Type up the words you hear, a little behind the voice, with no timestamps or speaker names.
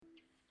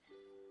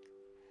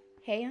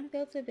Hey,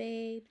 Unfiltered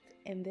babes!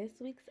 In this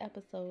week's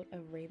episode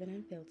of Raven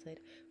Unfiltered,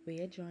 we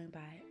are joined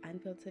by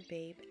Unfiltered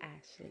babe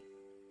Ashely.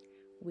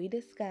 We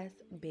discuss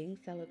being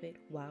celibate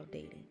while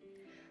dating.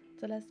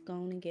 So let's go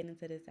on and get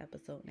into this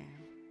episode now.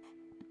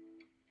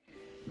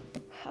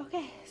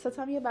 Okay, so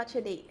tell me about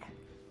your date.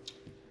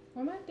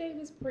 Well, my date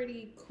was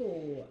pretty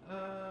cool.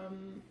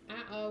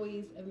 I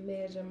always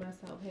imagine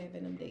myself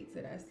having them dates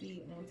that I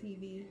see on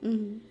TV,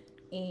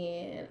 Mm-hmm.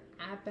 and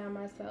I found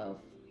myself,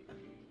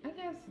 I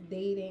guess,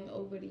 dating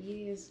over the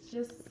years,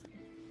 just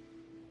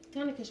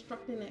kind of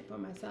constructing that for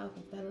myself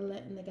instead of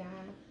letting the guy,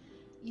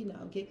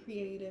 get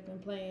creative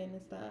and playing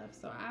and stuff.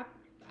 So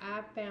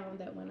I found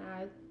that when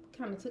I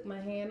kind of took my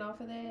hand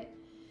off of that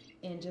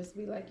and just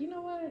be like, you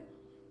know what,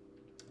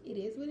 it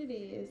is what it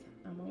is.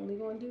 I'm only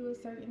going to do a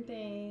certain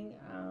thing.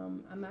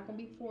 I'm not going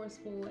to be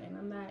forceful, and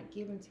I'm not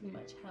giving too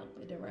much help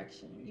or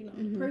direction. The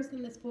Mm-hmm.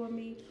 person that's for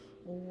me,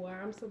 or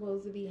I'm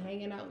supposed to be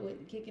hanging out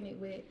with, kicking it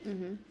with,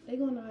 Mm-hmm. they're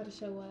going to know how to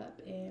show up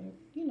and,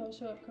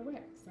 show up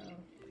correct. So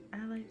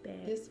I like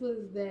that. this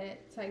was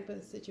that type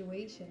of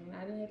situation.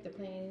 I didn't have to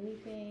plan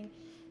anything.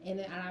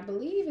 And I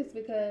believe it's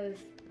because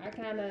I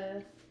kind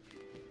of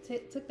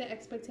took the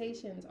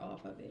expectations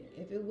off of it.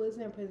 If it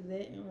wasn't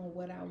presenting on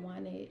what I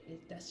wanted,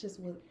 that's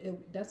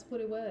what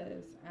it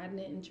was. I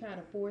didn't try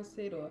to force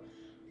it or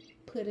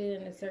put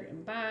it in a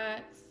certain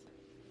box.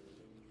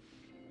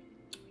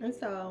 And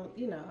so,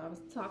 I was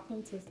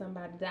talking to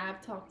somebody that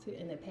I've talked to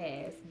in the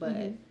past, but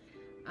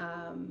Mm-hmm.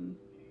 um,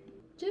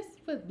 just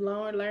with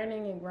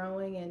learning and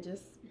growing and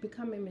just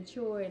becoming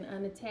mature and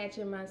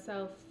unattaching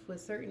myself with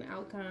certain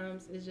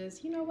outcomes is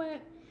just, you know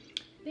what?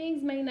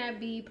 Things may not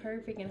be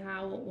perfect in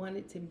how I would want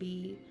it to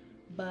be,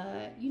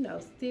 but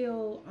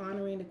still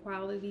honoring the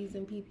qualities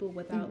in people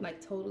without Mm-hmm. like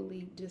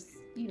totally just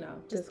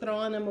Just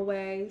throwing them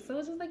away. So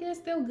it's just like there's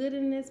still good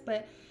in this,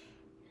 but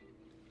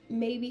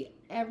maybe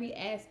every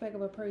aspect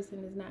of a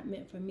person is not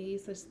meant for me.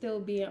 So still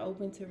being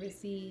open to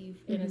receive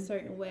in a mm-hmm.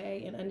 certain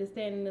way and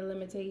understanding the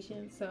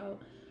limitations. So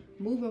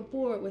moving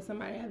forward with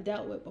somebody I've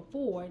dealt with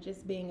before,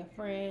 just being a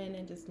friend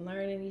and just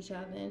learning each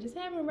other and just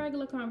having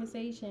regular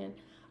conversation.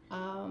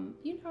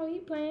 He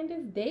planned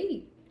this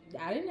date.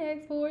 I didn't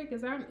ask for it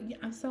because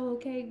I'm so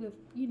okay with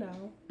with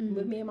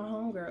Mm-hmm. me and my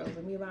homegirls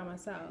and me by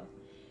myself,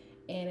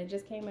 and it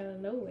just came out of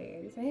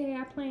nowhere. He said, "Hey,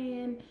 I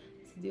plan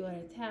to do an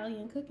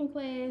Italian cooking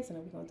class, and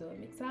then we're gonna do a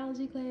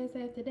mixology class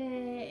after that.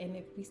 And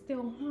if we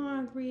still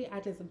hungry, I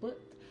just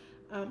booked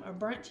a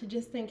brunch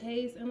just in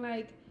case." And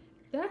like,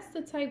 that's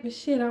the type of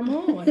shit I'm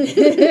on.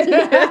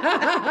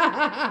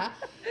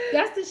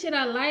 That's the shit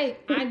I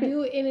like. I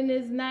do it, and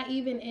it's not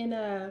even in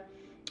a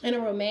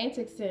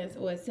romantic sense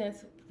or a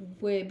sense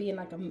where it being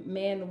like a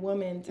man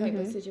woman type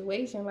of Mm-hmm.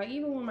 situation. Like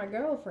even with my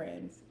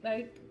girlfriends,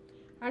 like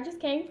I just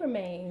came from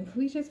Maine.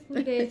 We just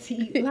flew there to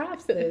eat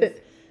lobsters.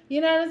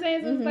 You know what I'm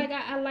saying? So it's Mm-hmm. like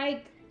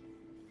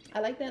I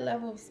like that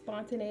level of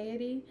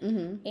spontaneity,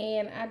 Mm-hmm.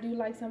 and I do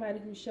like somebody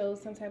who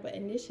shows some type of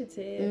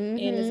initiative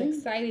and is Mm-hmm.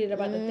 excited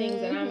about the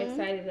things that I'm Mm-hmm.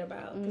 excited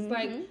about. Cause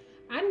like Mm-hmm.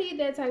 I need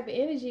that type of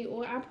energy,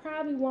 or I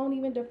probably won't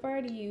even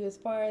defer to you as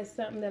far as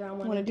something that I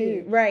want Want to to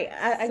do do. right.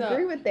 I So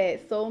agree with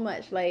that so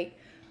much. Like,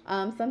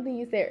 something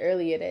you said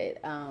earlier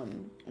that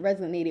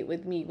resonated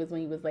with me was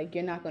when you was like,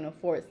 "You're not going to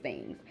force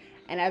things,"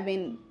 and I've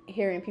been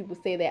hearing people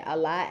say that a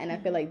lot, and I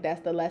feel like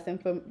that's the lesson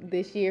from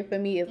this year for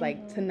me is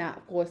like to mm-hmm,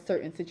 not force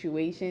certain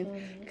situations.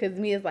 mm-hmm, Because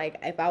me is like,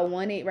 if I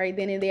want it right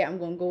then and there, I'm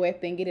going to go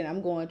after and get it.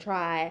 I'm going to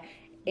try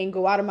and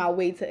go out of my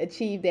way to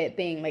achieve that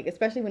thing. Like,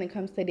 especially when it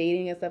comes to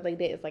dating and stuff like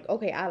that, it's like,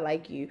 okay, I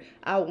like you,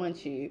 I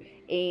want you,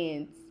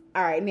 and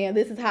all right, now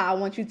this is how I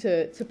want you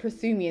to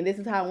pursue me, and this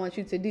is how I want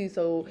you to do,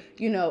 so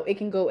it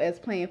can go as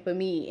planned for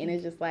me. And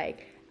it's just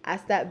like I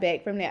step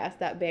back from that. I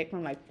step back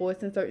from like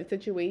forcing certain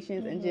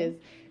situations and mm-hmm, just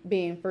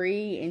being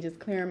free and just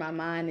clearing my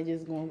mind and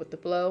just going with the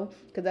flow,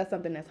 because that's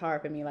something that's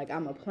hard for me. Like,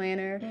 I'm a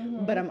planner,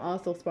 but mm-hmm, I'm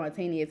also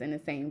spontaneous in the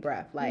same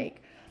breath.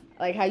 Like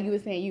how you were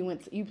saying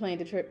you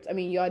planned a trip. I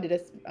mean, y'all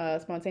did a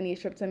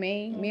spontaneous trip to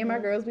Maine. Me and my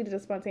mm-hmm, girls, we did a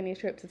spontaneous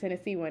trip to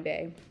Tennessee one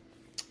day.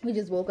 We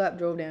just woke up,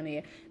 drove down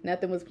there.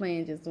 Nothing was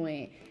planned, just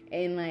went.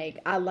 And like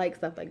I like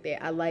stuff like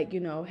that. I like,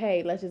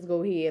 hey, let's just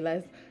go here.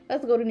 Let's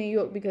go to New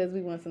York because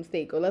we want some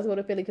steak, or let's go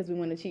to Philly because we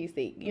want a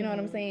cheesesteak. You know what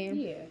I'm mm-hmm. saying?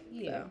 Yeah,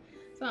 yeah.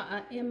 So.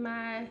 So in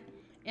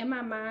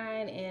my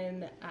mind,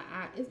 and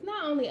it's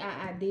not only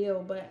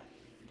ideal, but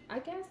I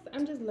guess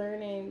I'm just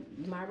learning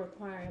my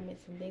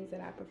requirements and things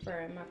that I prefer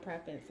and my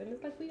preference. And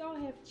it's like we all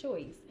have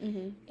choice.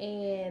 Mhm.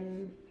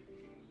 And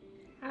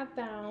I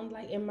found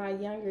like in my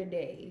younger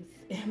days,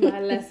 in my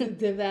less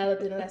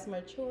developed and less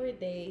mature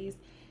days,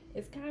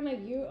 it's kind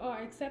of you are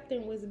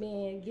accepting what's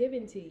being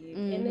given to you,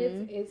 and it's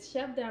Mhm. it's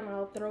shoved down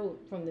our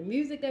throat from the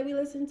music that we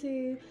listen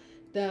to,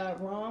 the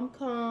rom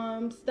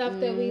com stuff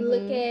that we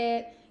look Mhm.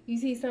 at. You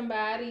see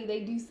somebody, they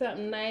do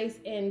something nice,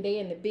 and they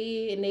in the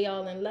bed, and they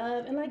all in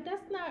love, and like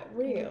that's not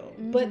real.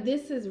 But Mhm.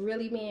 this is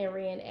really being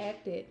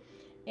reenacted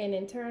and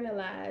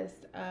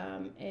internalized,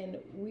 and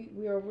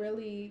we are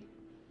really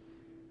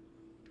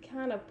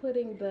kind of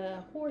putting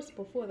the horse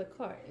before the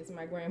cart, as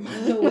my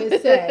grandmother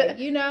would say.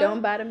 You know,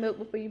 don't buy the milk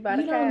before you buy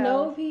the you cow. don't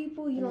know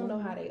people, you don't know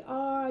how they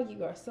are.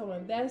 You are so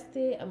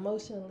invested,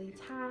 emotionally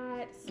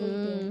tied,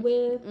 sleeping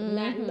with,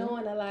 not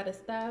knowing a lot of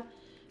stuff.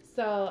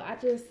 So I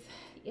just,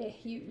 yeah,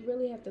 you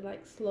really have to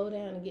like slow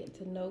down and get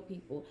to know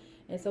people.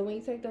 And so when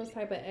you take those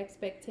type of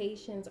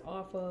expectations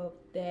off of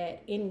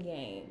that end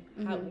game,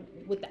 how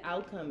what the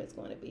outcome is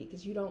going to be,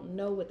 because you don't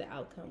know what the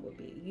outcome will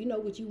be. You know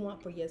what you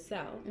want for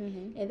yourself,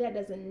 and that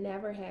doesn't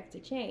never have to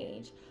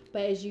change.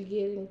 But as you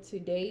get into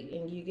date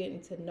and you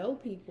getting to know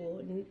people,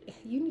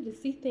 you need to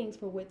see things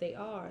for what they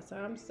are. So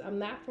I'm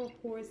not for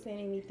forcing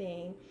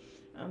anything.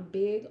 I'm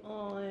big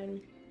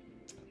on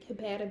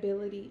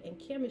compatibility and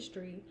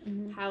chemistry.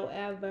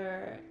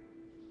 However,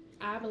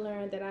 I've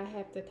learned that I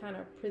have to kind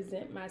of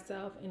present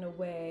myself in a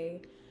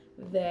way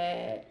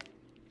that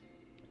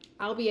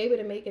I'll be able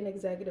to make an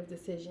executive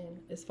decision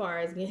as far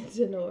as getting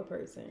to know a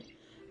person.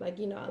 Like,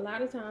 you know, a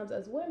lot of times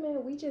as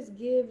women, we just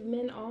give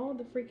men all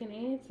the freaking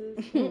answers.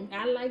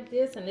 I like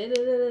this and da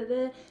da da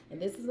da, and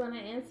this is when I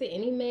answer.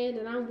 Any man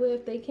that I'm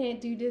with, they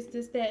can't do this,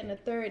 this, that, and the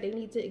third. They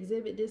need to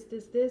exhibit this,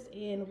 this, this,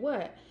 and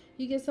what?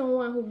 You get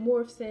someone who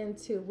morphs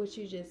into what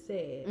you just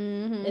said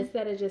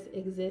instead of just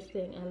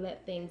existing and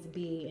let things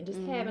be and just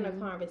having a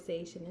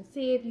conversation and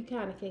see if you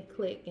kind of can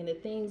click, and the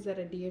things that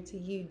are dear to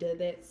you, does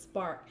that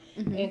spark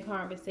in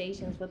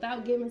conversations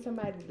without giving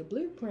somebody the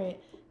blueprint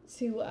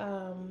to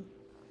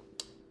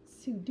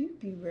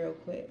dupe you real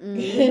quick.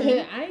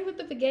 I ain't with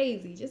the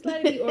fugazi. Just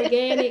let it be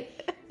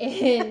organic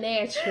and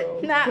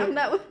natural. Nah, I'm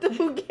not with the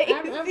fugazi.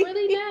 I'm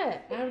really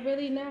not. I'm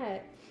really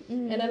not.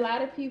 And a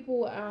lot of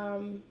people,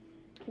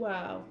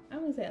 well, I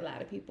wouldn't say a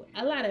lot of people.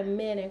 A lot of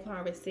men in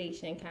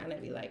conversation kind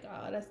of be like,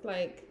 oh, that's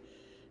like,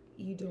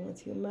 you doing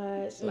too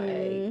much.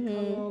 Like,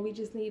 come on, we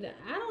just need to.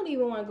 I don't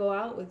even want to go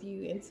out with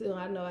you until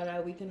I know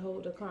that we can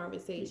hold a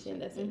conversation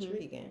that's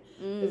intriguing.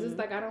 Because it's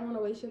like, I don't want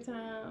to waste your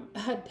time.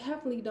 I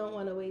definitely don't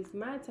want to waste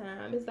my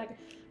time. It's like,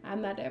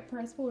 I'm not that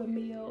pressed for a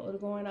meal or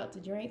going out to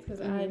drinks because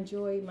I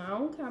enjoy my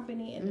own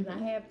company and then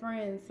I have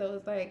friends. So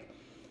it's like,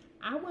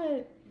 I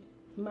want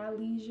my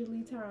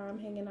leisurely time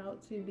hanging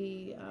out to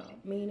be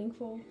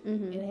meaningful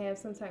and have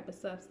some type of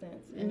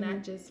substance and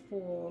not just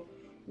for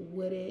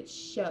what it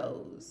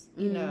shows,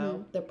 you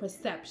know, the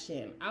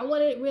perception. I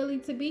want it really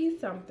to be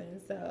something.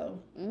 So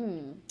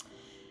and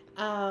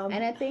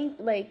I think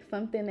like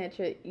something that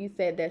you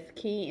said that's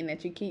key and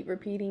that you keep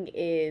repeating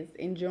is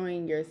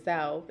enjoying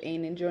yourself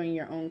and enjoying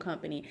your own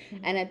company.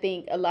 And I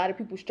think a lot of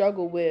people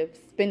struggle with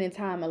spending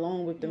time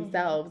alone with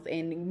themselves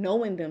and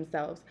knowing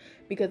themselves,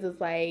 because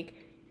it's like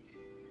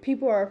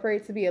people are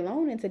afraid to be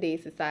alone in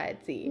today's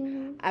society.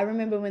 I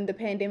remember when the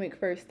pandemic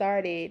first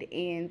started,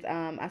 and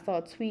I saw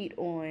a tweet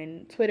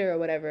on Twitter or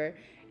whatever,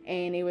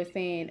 and they were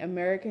saying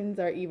Americans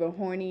are either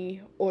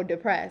horny or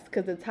depressed,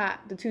 because the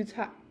two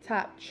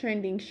top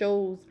trending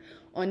shows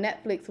on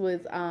Netflix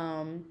was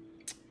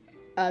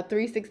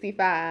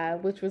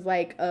 365, which was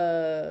like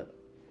a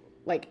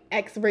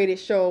X-rated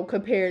show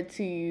compared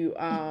to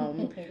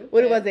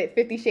what was it,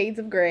 50 Shades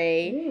of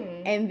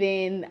Grey, and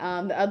then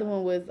the other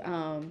one was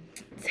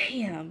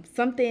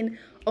something.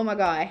 Oh my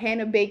God,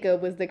 Hannah Baker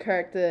was the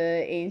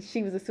character, and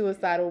she was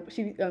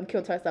she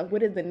killed herself.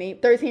 What is the name?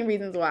 13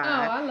 Reasons Why.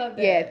 Oh, I love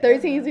that. Yeah,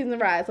 13 Reasons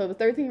Why. So it was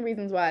 13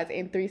 Reasons Why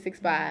and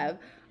 365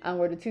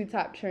 were the two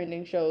top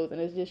trending shows,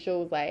 and it just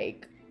shows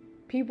like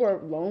people are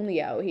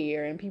lonely out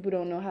here, and people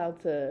don't know how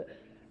to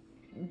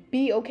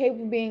be okay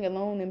with being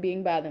alone and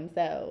being by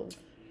themselves.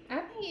 I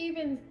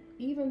think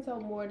even so,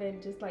 more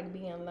than just like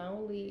being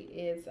lonely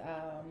is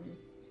a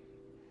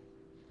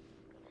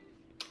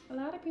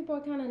lot of people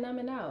are kind of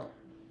numbing out.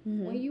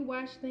 When you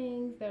watch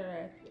things that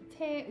are a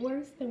tad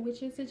worse than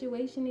what your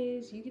situation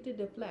is, you get to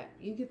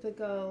deflect. You get to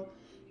go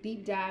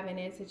deep dive in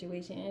that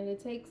situation, and it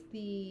takes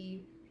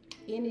the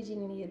energy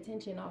and the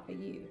attention off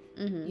of you.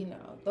 You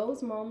know,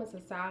 those moments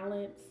of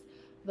silence,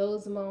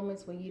 those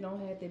moments when you don't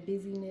have the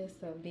busyness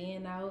of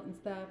being out and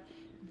stuff,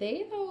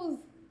 those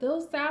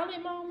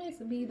silent moments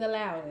be the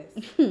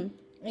loudest. And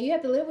you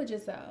have to live with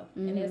yourself.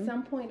 And at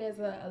some point, there's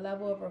a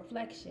level of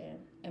reflection.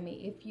 I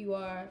mean, if you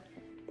are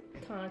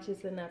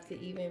conscious enough to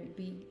even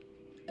be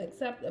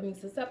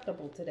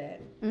susceptible to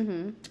that.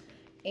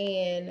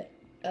 And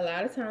a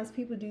lot of times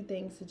people do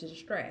things to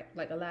distract,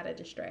 like a lot of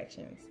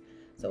distractions.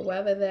 So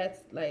whether that's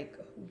like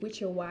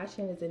what you're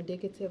watching is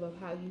indicative of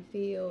how you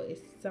feel, is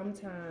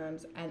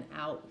sometimes an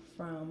out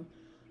from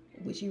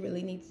what you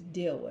really need to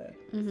deal with.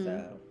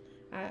 So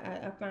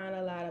I find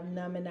a lot of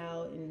numbing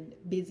out and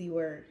busy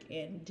work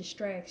and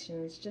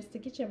distractions just to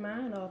get your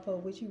mind off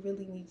of what you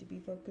really need to be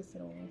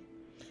focusing on.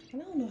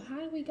 And I don't know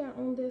how we got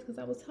on this, because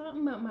I was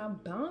talking about my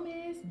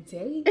bomb-ass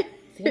date.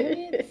 Damn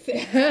it.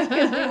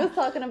 Because we was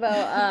talking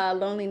about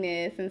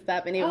loneliness and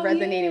stuff, and it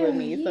resonated with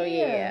me. So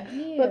yeah.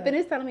 But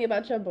finish telling me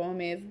about your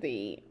bomb-ass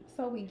date.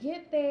 So we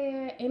get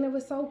there, and it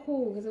was so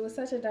cool because it was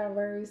such a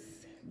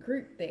diverse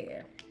group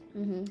there.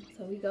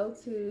 So we go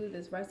to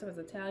this restaurant,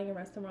 this Italian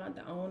restaurant.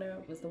 The owner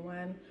was the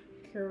one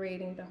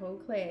curating the whole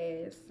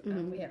class.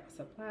 We have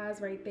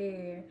supplies right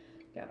there.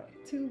 got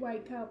two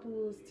white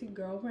couples, two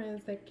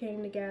girlfriends that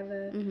came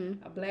together,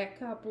 a black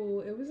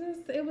couple. It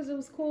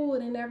was cool,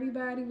 and then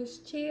everybody was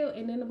chill,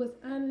 and then it was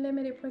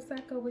unlimited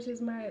prosecco, which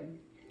is my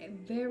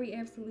very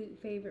absolute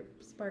favorite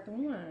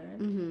sparkling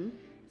wine.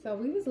 So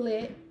we was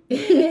lit.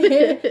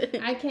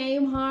 I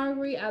came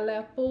hungry. I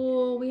left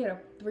full. We had a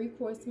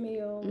 3-course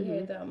meal. We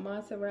had the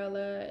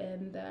mozzarella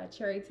and the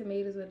cherry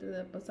tomatoes with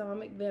the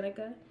balsamic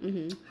vinegar.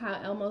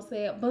 How Elmo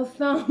said,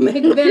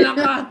 balsamic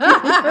vinegar.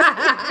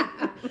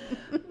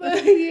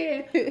 But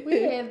yeah,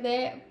 we had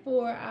that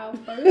for our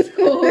first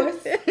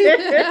course.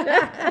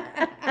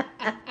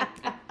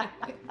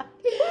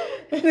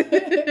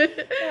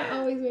 That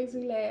always makes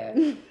me laugh.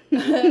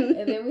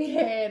 And then we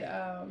had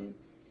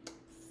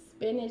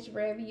spinach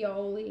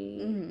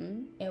ravioli,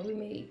 and we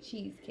made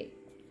cheesecakes.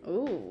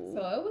 Ooh.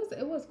 So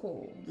it was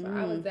cool. So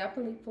I was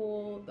definitely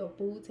full. The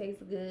food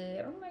tastes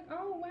good. I'm like,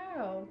 oh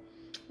wow.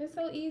 It's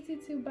so easy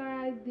to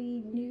buy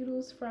the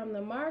noodles from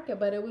the market,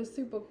 but it was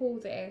super cool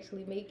to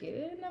actually make it.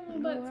 It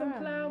nothing but some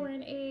flour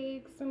and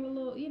eggs, some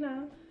little,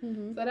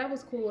 So that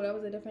was cool. That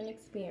was a different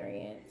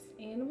experience,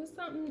 and it was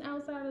something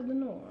outside of the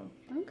norm.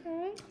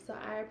 Okay. So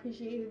I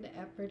appreciated the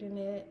effort in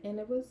it, and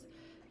it was,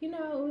 it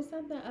was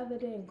something other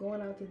than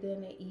going out to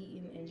dinner,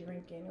 eating and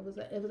drinking.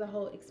 It was a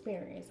whole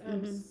experience.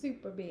 I'm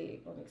super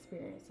big on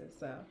experiences,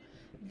 so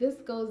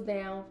this goes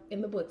down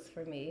in the books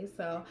for me.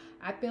 So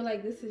I feel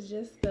like this is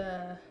just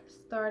the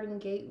starting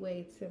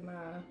gateway to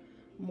my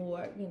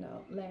more,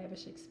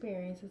 lavish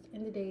experiences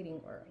in the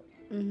dating world.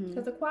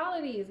 Because the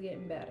quality is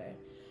getting better.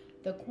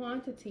 The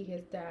quantity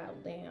has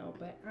dialed down,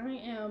 but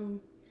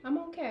I'm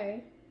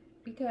okay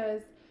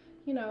because,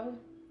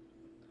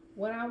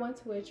 what I want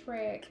to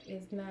attract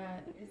it's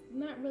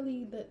not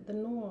really the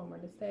norm or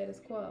the status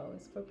quo.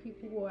 It's for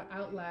people who are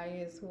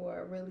outliers, who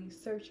are really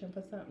searching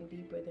for something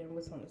deeper than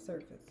what's on the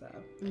surface. So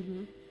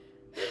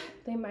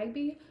they might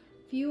be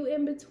few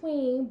in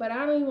between, but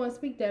I don't even want to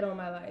speak that on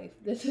my life.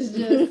 This is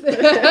just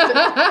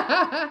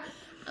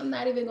I'm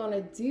not even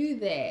gonna do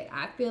that.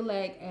 I feel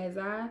like as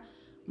I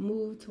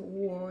move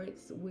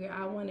towards where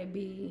I want to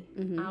be,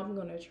 I'm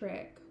gonna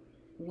attract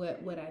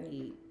what I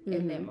need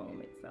in that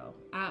moment. So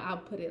I'll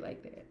put it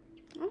like that.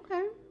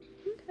 Okay.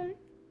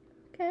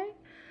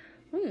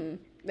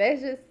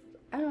 That's just,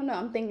 I don't know.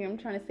 I'm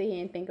trying to sit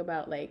here and think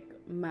about like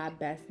my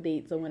best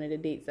dates or one of the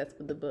dates that's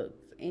for the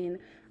books. And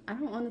I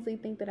don't honestly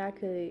think that I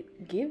could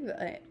give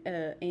a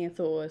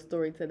answer or a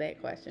story to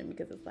that question,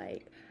 because it's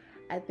like,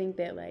 I think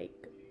that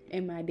like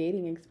in my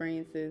dating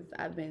experiences,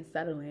 I've been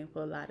settling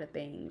for a lot of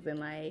things. And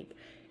like,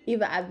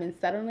 either I've been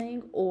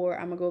settling, or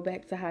I'm gonna go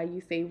back to how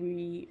you say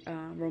we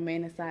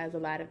romanticize a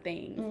lot of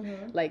things.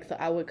 Like, so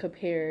I would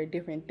compare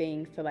different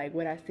things to like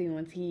what I see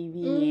on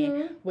TV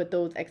and what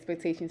those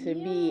expectations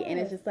should be. And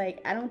it's just like,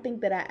 I don't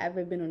think that I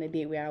ever been on a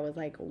date where I was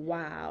like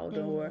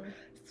wowed or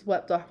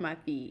swept off my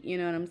feet. You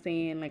know what I'm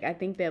saying? Like, I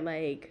think that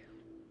like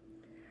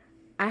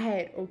I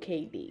had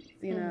okay dates.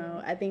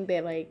 I think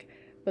that like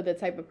for the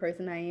type of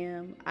person I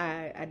am,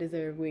 I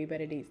deserve way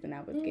better dates than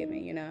I was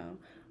given.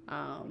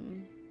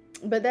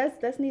 But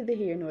that's neither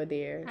here nor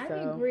there. I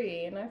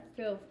agree, and I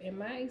feel in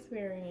my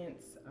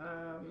experience,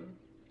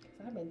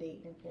 I've been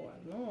dating for a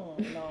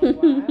long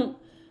while.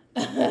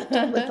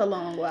 It's a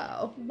long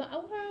while. But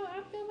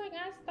I feel like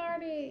I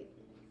started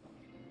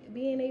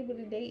being able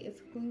to date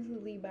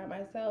exclusively by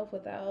myself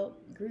without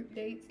group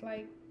dates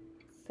like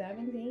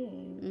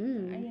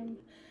 17. I am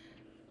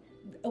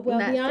well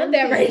Not beyond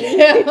 17. that right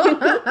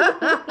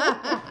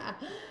now.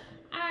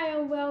 I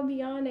am well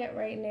beyond that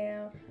right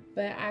now,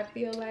 but I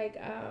feel like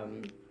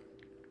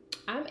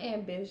I'm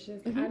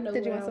ambitious. I know.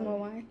 Did you want some more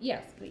wine?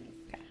 Yes,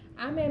 please. Okay.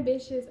 I'm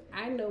ambitious.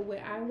 I know what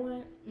I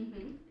want.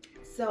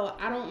 So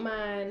I don't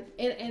mind.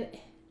 And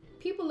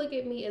people look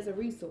at me as a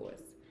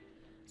resource.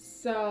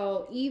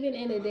 So even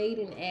in a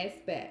dating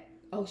aspect,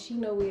 oh, she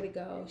know where to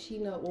go. She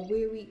know, well,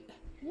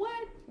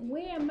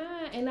 where am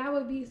I? And I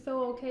would be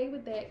so okay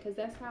with that, because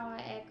that's how I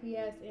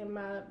acquiesce in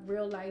my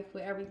real life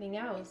with everything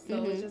else.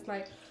 So it's just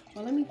like,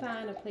 well, let me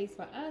find a place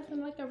for us.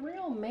 And like a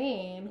real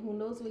man who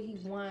knows what he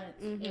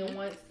wants and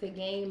wants to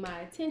gain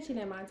my attention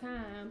and my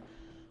time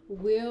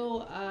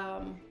will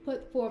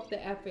put forth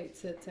the effort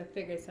to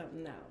figure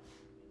something out.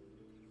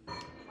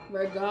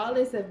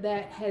 Regardless if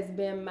that has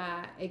been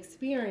my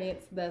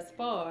experience thus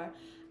far,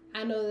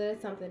 I know that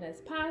it's something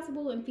that's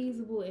possible and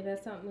feasible, and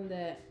that's something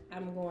that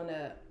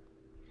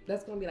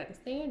that's going to be like a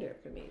standard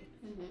for me.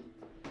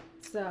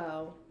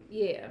 So,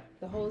 yeah,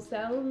 the whole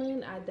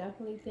settlement, I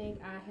definitely think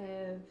I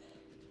have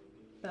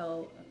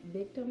felt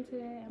victim to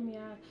that. I mean,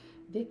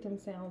 victim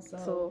sounds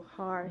so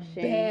harsh,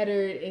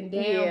 battered and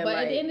down, but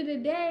at the end of the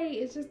day,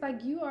 it's just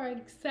like you are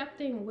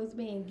accepting what's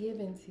being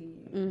given to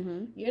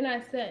you. You're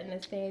not setting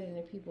a standard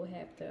and people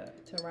have to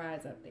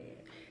rise up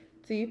there.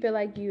 Do you feel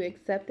like you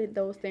accepted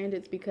those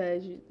standards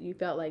because you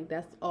felt like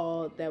that's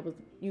all that was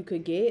you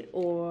could get,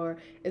 or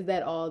is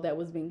that all that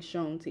was being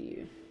shown to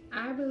you?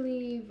 I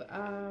believe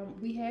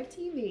we have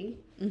TV,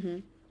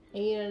 and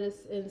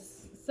in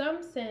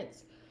some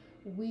sense,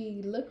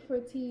 we look for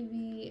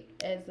TV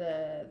as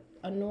a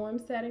norm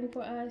setting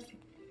for us,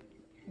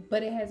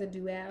 but it has a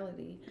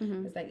duality.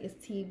 Mm-hmm. It's like it's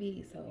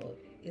TV, so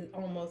it's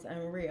almost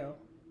unreal.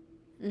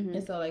 Mm-hmm.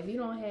 And so, like, if you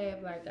don't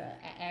have like a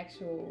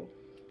actual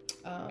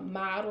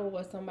model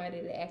or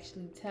somebody to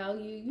actually tell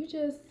you,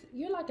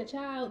 you're like a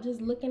child just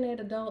looking at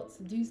adults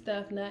do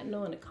stuff, not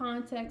knowing the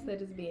context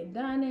that it's being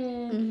done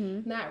in,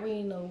 Mm-hmm. not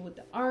really know what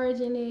the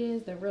origin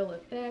is, the real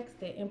effects,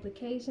 the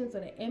implications,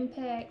 or the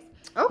impacts.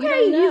 You Okay,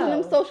 don't you using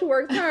them know. social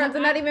work terms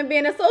and not even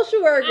being a social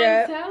I'm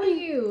worker. telling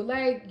you,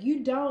 like,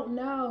 you don't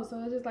know. So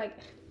it's just like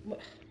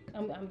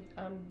I'm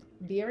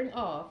veering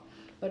off.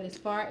 But as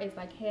far as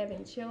like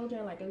having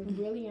children, like it's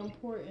really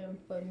important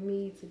for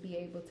me to be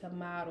able to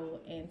model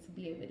and to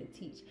be able to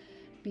teach,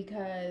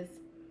 because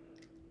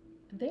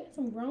there's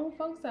some grown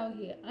folks out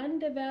here,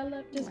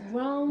 undeveloped, just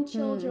grown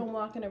children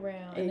walking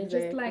around. And it's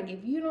just like, Exactly.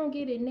 if you don't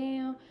get it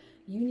now,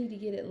 you need to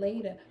get it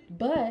later.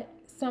 But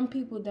some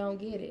people don't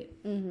get it.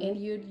 And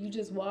you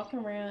just walk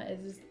around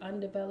as this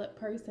undeveloped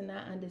person,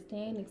 not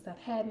understanding stuff,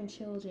 having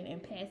children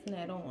and passing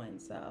that on.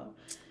 So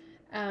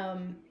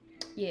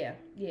yeah.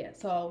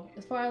 So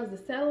as far as the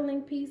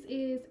settling piece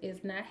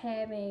is not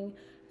having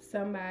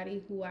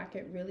somebody who I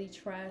could really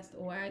trust,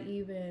 or I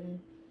even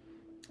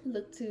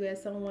look to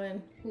as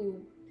someone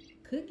who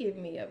could give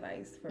me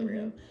advice for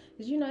real.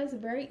 Because it's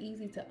very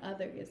easy to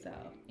other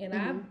yourself. And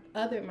I've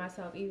othered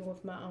myself even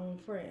with my own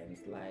friends.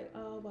 Like,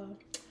 oh, well,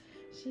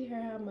 she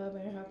heard her mother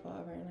and her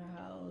father in her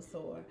house,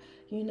 or,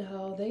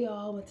 they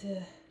all went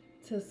to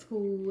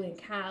school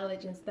and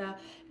college and stuff.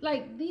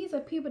 Like, these are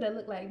people that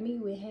look like me.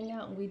 We hang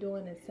out and we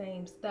doing the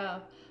same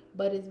stuff.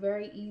 But it's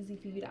very easy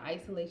for you to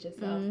isolate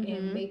yourself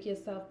and make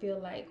yourself feel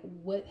like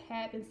what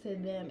happens to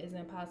them is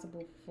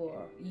impossible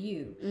for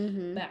you.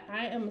 But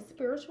I am a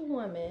spiritual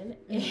woman,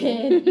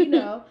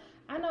 and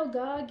I know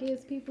God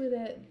gives people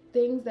that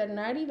things that are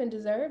not even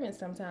deserving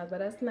sometimes, but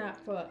that's not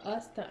for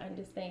us to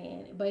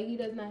understand. But He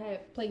does not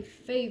play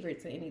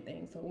favorites or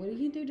anything. So what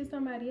He do to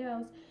somebody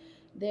else,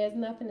 there's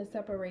nothing to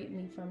separate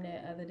me from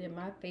that other than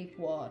my faith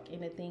walk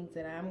and the things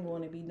that I'm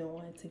going to be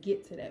doing to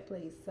get to that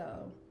place.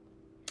 So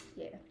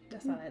yeah,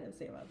 that's all I had to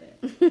say about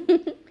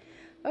that.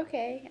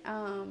 Okay.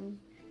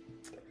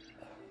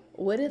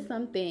 What is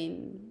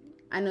something,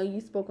 I know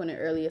you spoke on it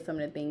earlier, some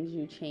of the things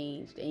you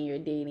changed in your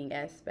dating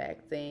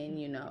aspects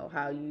and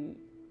how you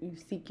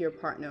seek your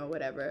partner or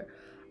whatever.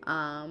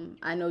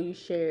 I know you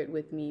shared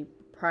with me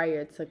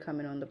prior to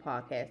coming on the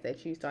podcast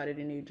that you started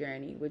a new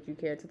journey. Would you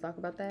care to talk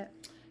about that?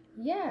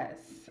 Yes.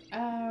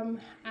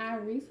 I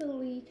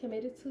recently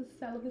committed to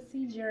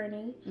celibacy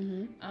journey.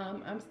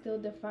 I'm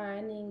still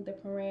defining the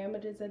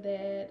parameters of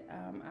that.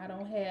 I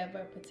don't have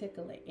a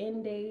particular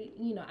end date.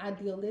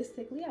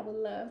 Idealistically, I would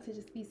love to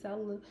just be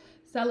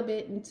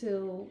celibate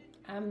until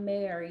I'm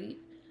married.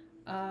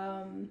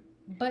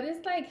 But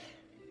it's like,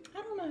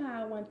 I don't know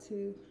how I want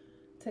to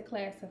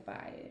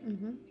classify it.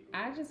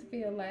 I just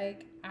feel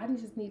like I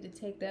just need to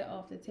take that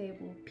off the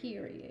table,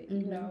 period.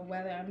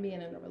 Whether I'm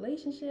being in a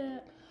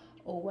relationship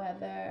or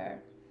whether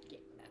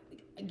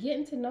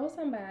getting to know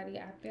somebody,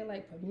 I feel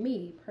like for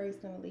me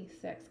personally,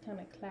 sex kind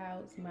of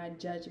clouds my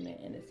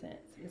judgment in a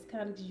sense. It's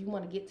kind of because you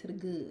want to get to the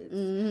goods,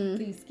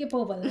 so you skip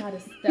over a lot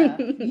of stuff.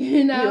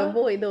 You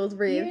avoid those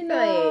red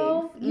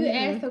flags. You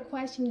ask a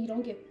question, you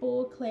don't get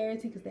full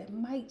clarity because that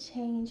might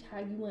change how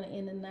you want to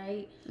end the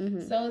night.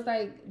 So it's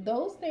like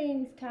those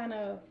things kind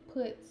of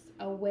puts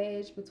a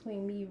wedge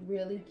between me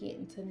really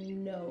getting to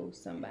know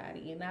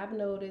somebody. And I've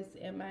noticed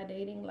in my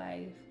dating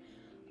life,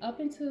 up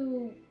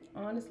until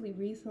honestly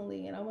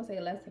recently, and I want to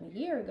say less than a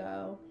year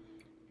ago,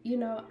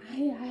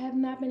 I have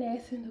not been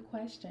asking the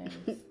questions.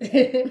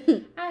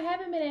 I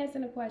haven't been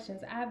asking the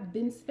questions. I've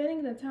been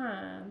spending the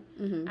time.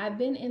 I've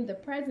been in the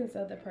presence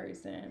of the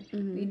person.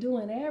 We're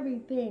doing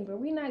everything, but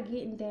we're not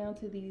getting down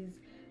to these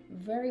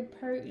very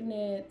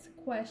pertinent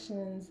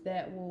questions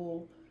that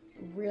will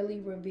really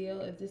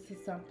reveal if this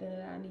is something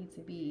that I need to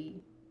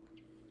be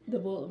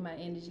devoting my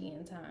energy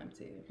and time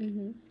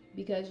to.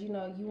 Because you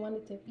want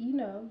it to,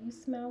 you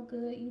smell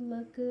good, you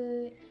look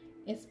good,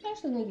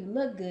 especially when you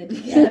look good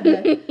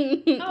together.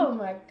 Oh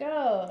my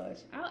gosh,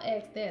 I'll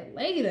ask that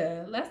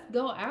later. Let's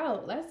go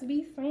out, let's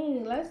be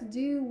seen, let's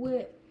do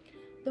what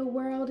the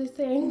world is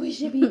saying we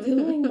should be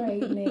doing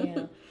right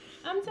now.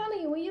 I'm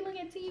telling you, when you look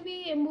at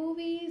TV and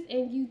movies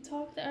and you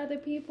talk to other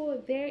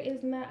people, there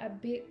is not a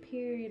big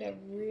period of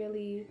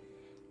really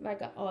like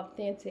an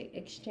authentic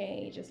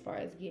exchange as far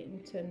as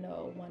getting to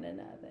know one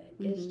another.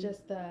 It's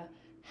just a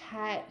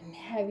hot and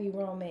heavy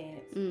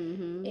romance.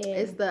 And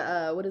it's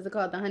the what is it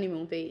called, the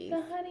honeymoon phase?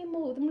 The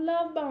honeymoon, them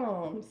love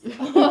bombs,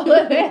 all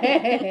of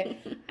that.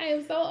 I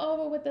am so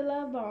over with the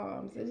love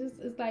bombs.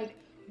 It's like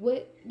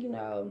what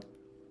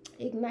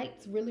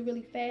ignites really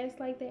really fast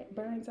like that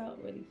burns out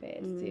really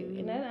fast too.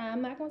 And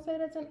I'm not gonna say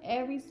that's in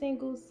every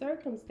single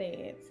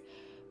circumstance,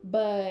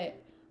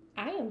 but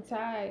I am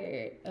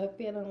tired of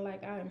feeling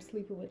like I am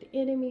sleeping with the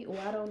enemy, or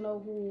I don't know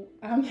who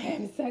I'm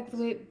having sex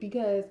with,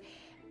 because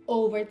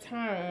over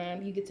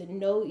time you get to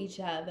know each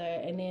other,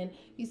 and then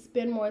you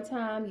spend more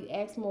time, you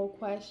ask more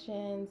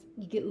questions,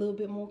 you get a little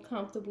bit more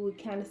comfortable, you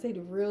kind of say the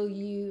real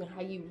you and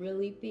how you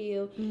really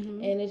feel.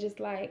 And it's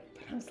just like,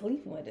 but I'm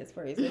sleeping with this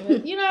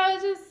person, you know,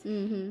 it's just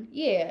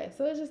yeah.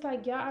 So it's just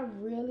like, y'all, I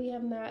really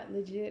have not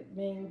legit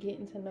been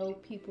getting to know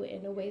people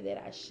in the way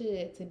that I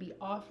should, to be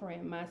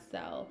offering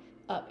myself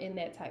up in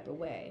that type of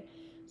way.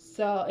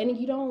 So, and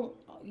you don't,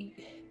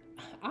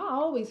 I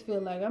always feel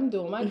like I'm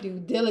doing my due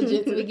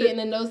diligence with getting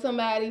to know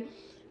somebody,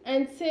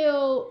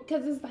 until,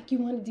 because it's like, you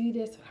want to do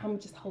this, I'm going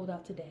to just hold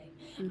out today.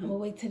 I'm going to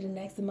wait till the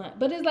next month.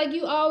 But it's like,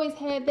 you always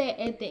have that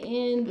at the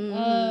end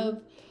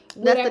of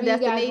whatever you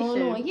got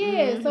going on.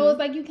 Yeah. So it's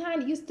like,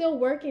 you still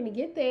working to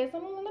get there. So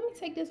I'm like, let me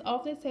take this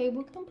off the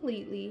table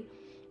completely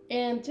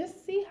and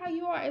just see how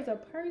you are as a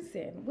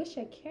person. What's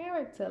your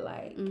character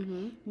like?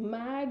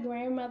 My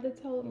grandmother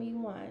told me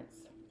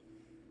once,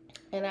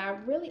 and I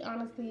really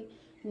honestly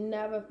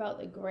never felt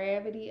the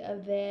gravity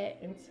of that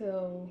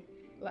until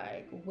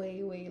like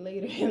way, way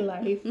later in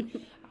life.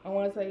 I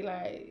want to say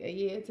like a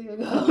year or two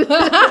ago.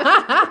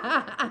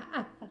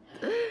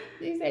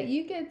 She said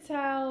you can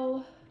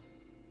tell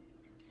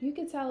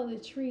the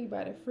tree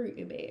by the fruit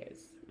it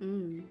bears.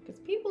 Because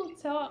people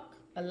talk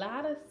a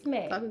lot of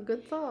smack. Talk a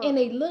good talk. And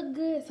they look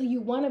good, so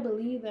you want to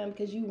believe them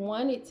because you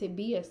want it to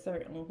be a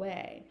certain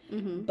way.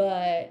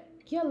 But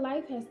your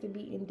life has to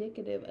be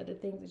indicative of the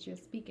things that you're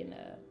speaking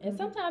of. And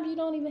sometimes you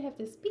don't even have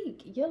to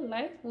speak. Your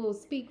life will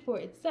speak for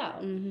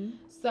itself.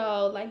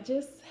 So, like,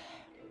 just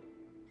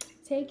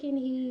taking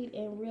heed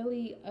and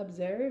really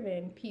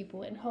observing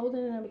people and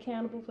holding them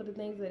accountable for the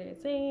things that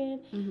they're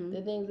saying,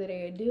 the things that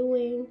they're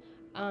doing,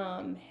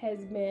 has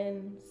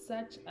been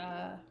such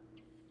a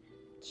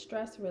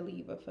stress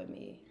reliever for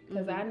me.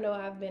 Because I know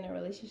I've been in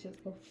relationships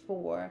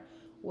before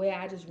where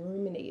I just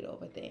ruminate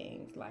over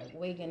things, like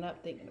waking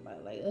up thinking about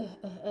it,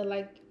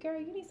 like,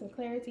 girl, you need some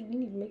clarity. You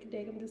need to make a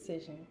damn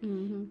decision.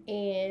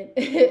 And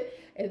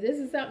if this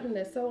is something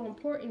that's so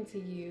important to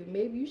you,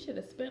 maybe you should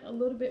have spent a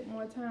little bit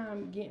more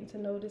time getting to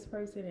know this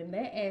person in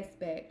that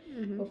aspect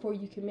before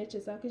you commit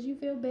yourself, because you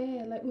feel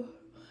bad, like,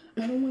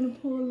 I don't want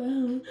to pull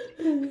out.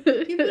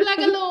 You feel like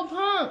a little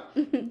punk.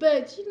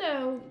 But, you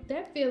know,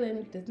 that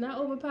feeling does not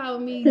overpower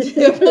me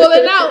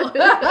pulling out.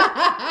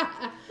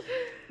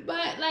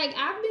 But, like,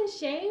 I've been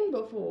shamed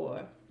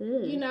before,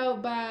 you know,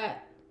 by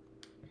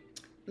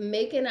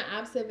making an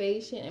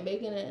observation and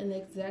making an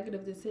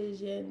executive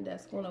decision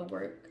that's going to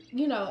work,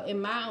 you know, in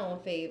my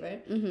own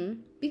favor.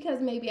 Because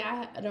maybe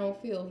I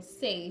don't feel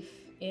safe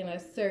in a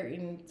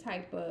certain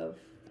type of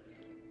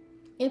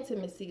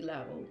intimacy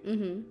level.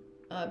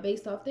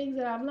 Based off things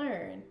that I've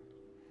learned.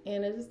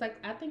 And it's just like,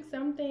 I think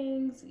some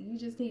things you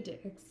just need to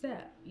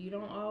accept. You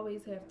don't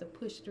always have to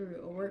push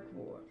through or work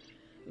for.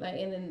 Like,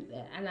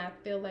 and I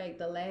feel like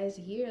the last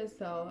year or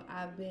so,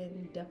 I've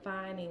been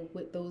defining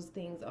what those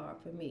things are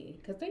for me.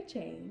 Because they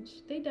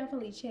change. They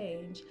definitely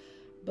change.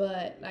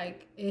 But,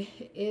 like, it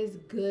is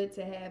good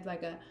to have,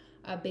 like,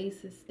 a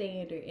basis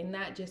standard and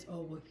not just,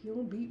 oh, well, if you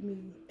don't beat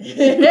me.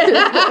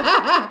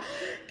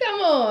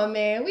 Come on,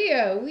 man. We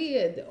are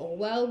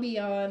well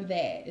beyond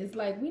that. It's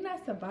like, we're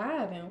not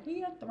surviving.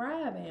 We are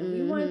thriving.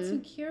 We want to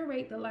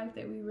curate the life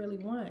that we really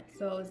want.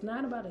 So it's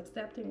not about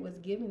accepting what's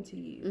given to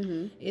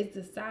you. It's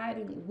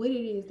deciding what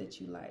it is that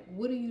you like.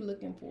 What are you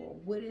looking for?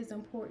 What is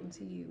important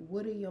to you?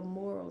 What are your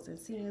morals? And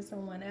seeing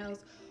someone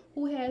else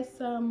who has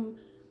some,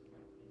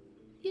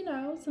 you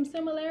know, some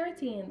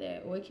similarity in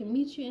that, or it can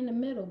meet you in the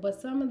middle. But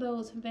some of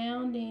those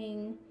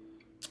founding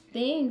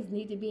things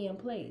need to be in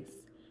place.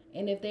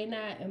 And if they're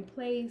not in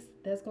place,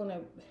 that's going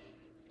to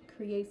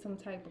create some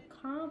type of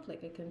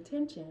conflict or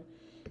contention.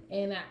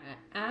 And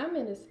I'm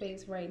in a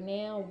space right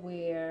now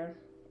where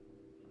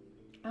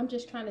I'm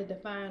just trying to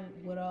define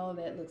what all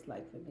that looks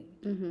like for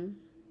me.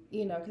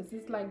 You know, because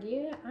it's like,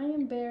 yeah, I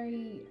am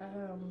very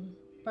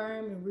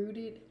firm and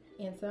rooted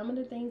in some of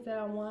the things that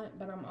I want,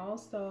 but I'm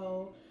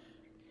also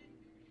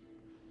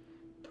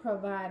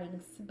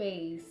providing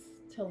space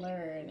to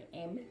learn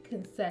and make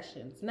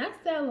concessions. Not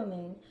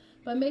settling,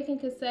 but making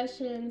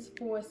concessions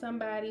for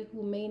somebody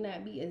who may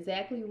not be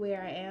exactly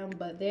where I am,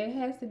 but there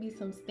has to be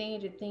some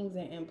standard things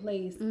in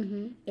place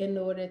in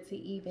order to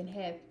even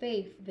have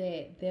faith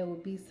that there will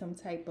be some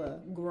type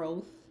of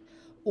growth,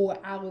 or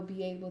I will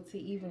be able to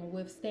even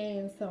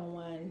withstand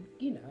someone,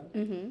 you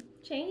know,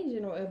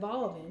 changing or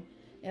evolving.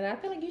 And I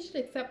feel like you should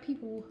accept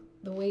people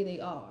the way they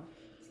are.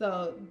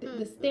 So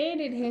the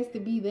standard has to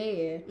be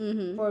there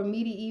for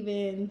me to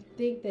even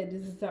think that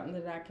this is something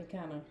that I can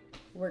kind of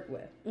work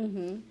with.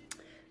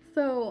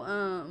 So,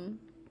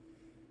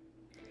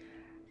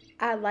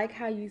 I like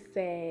how you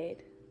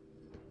said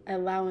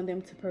allowing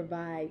them to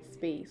provide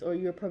space, or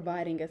you're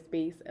providing a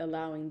space,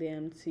 allowing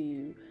them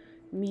to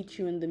meet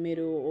you in the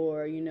middle,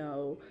 or, you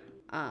know,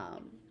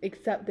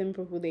 accept them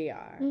for who they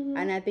are.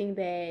 And I think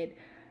that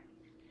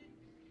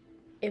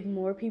if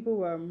more people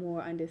were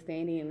more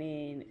understanding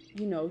and,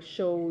 you know,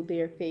 show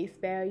their face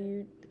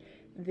value,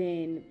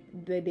 then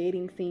the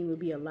dating scene would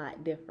be a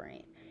lot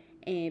different.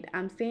 And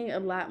I'm seeing a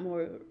lot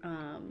more,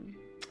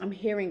 I'm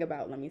hearing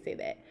about, let me say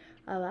that,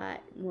 a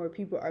lot more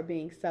people are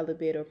being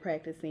celibate or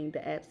practicing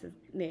the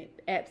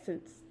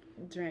absence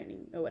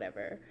journey or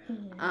whatever.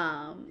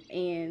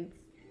 And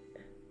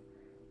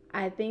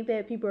I think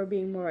that people are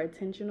being more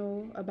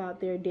intentional about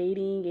their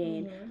dating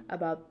and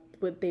about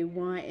what they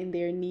want and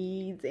their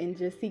needs, and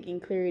just seeking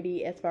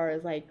clarity as far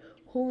as like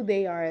who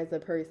they are as a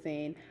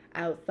person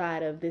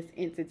outside of this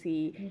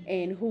entity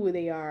and who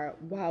they are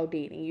while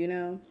dating, you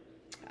know?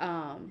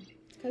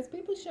 Because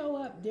people show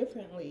up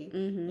differently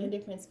in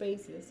different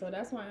spaces. So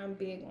that's why I'm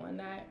big on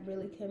not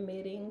really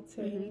committing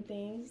to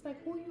anything. It's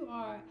like who you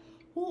are.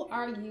 Who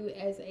are you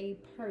as a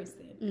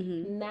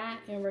person? Not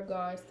in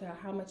regards to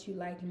how much you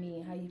like me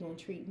and how you going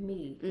to treat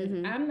me.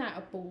 Because I'm not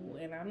a fool.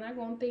 And I'm not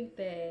going to think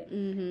that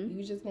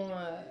you just going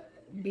to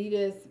be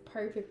this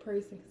perfect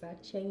person because I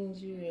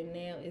changed you and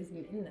now it's...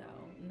 No.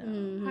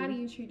 How do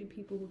you treat the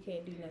people who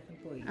can't do nothing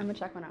for you? I'm going to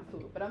check when I'm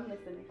food, but I'm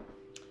listening.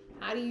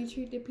 How do you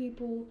treat the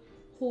people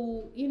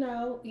who, you're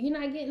not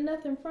getting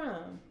nothing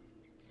from?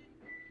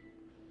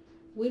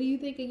 What do you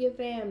think of your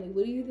family?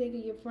 What do you think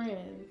of your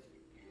friends?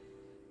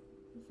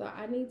 So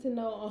I need to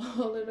know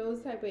all of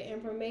those type of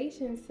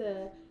information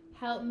to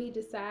help me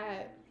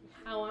decide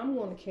how I'm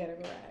going to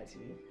categorize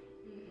you.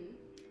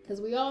 Because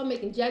we all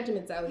making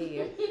judgments out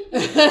here.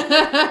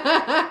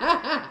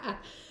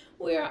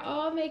 We are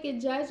all making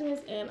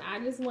judgments, and I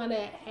just want to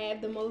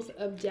have the most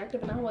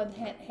objective, and I want to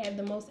have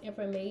the most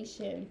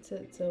information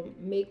to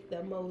make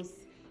the most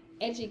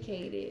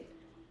educated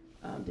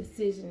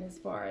decision as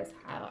far as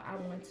how I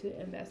want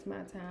to invest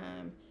my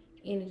time,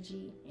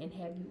 energy, and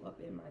have you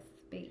up in my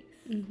space.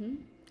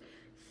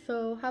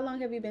 So how long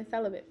have you been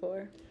celibate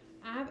for?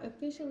 I've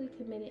officially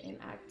committed in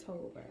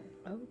October.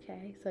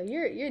 Okay, so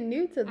you're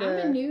new to the...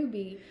 I'm a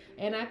newbie,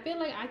 and I feel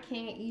like I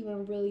can't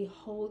even really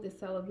hold the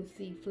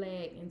celibacy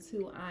flag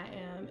until I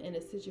am in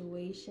a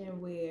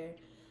situation where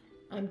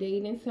I'm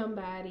dating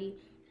somebody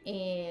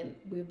and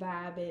we're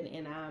vibing,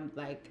 and I'm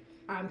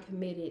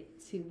committed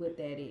to what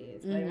that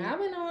is. Like, I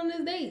went on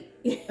this date,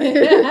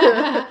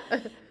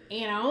 and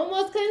I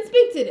almost couldn't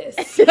speak to this.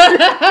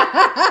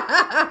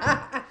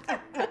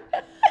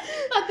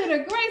 But through the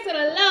grace of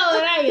the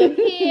Lord, I am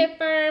here,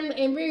 firm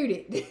and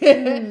rooted.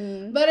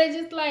 But it's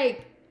just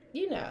like,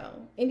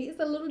 and it's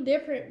a little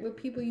different with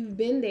people you've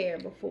been there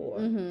before.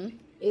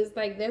 It's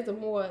like there's a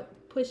more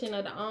pushing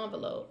of the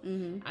envelope.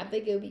 I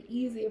think it would be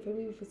easier for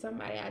me for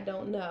somebody I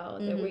don't know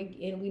that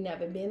we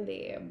never been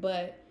there.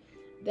 But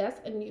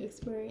that's a new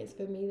experience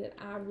for me that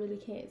I really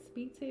can't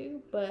speak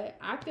to. But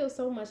I feel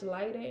so much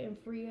lighter and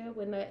freer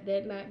with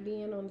that not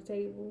being on the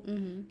table.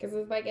 Because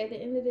it's like at the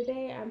end of the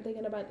day, I'm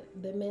thinking about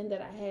the men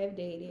that I have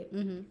dated.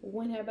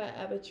 When have I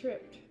ever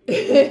tripped?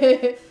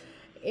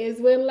 Is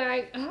when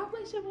like, I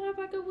wish a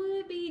motherfucker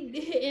would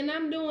be, and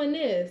I'm doing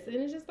this. And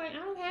it's just like, I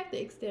don't have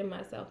to extend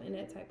myself in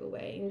that type of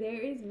way. And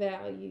there is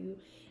value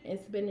in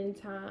spending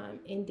time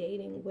in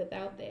dating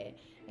without that.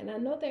 And I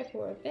know that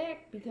for a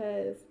fact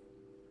because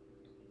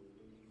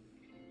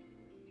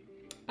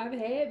I've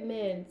had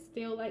men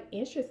still like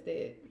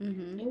interested,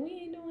 and we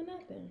ain't doing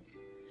nothing.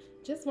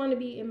 Just want to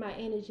be in my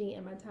energy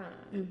and my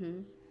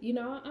time.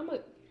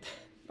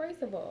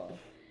 First of all,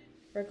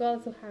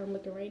 regardless of how I'm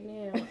looking right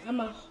now, I'm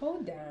a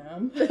whole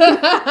dime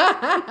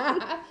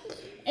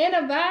and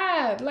a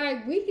vibe.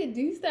 Like, we could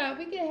do stuff,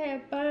 we could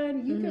have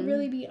fun. You can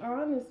really be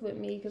honest with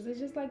me, because it's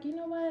just like, you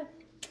know what?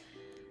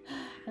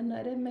 I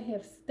know that may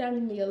have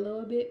stung me a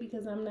little bit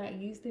because I'm not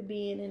used to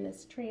being in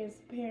this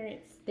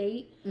transparent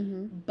state,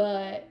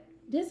 but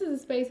this is a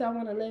space I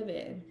want to live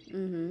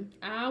in.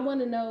 I want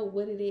to know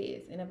what it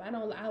is. And if I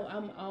don't,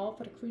 I'm all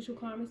for the crucial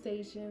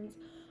conversations.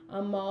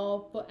 I'm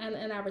all for,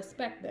 and I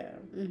respect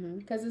them.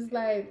 Because it's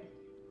like,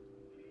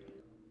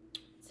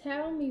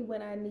 tell me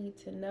what I need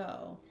to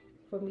know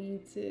for me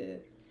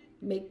to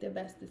make the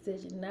best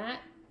decision.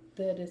 Not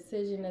the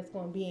decision that's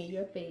going to be in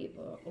your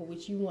favor or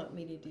what you want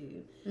me to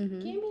do.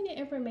 Give me the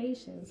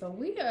information. So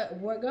we are,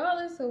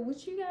 regardless of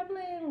what you got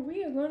planned,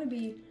 we are going to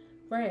be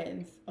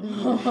friends.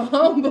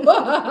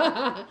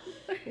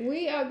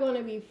 We are going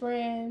to be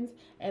friends.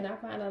 And I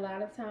find a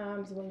lot of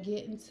times when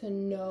getting to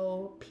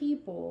know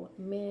people,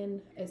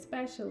 men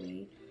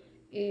especially,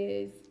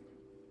 is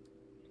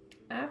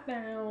I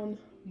found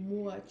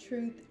more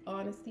truth,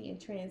 honesty,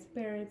 and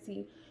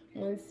transparency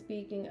when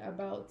speaking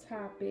about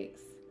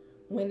topics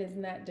when it's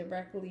not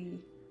directly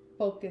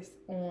focused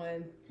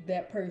on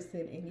that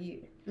person and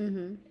you.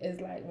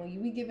 It's like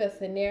when we give a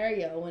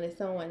scenario when it's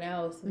someone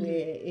else where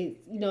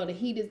it's, the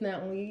heat is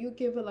not on you, you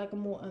give it like a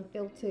more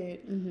unfiltered,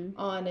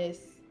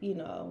 honest,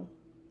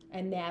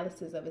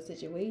 analysis of a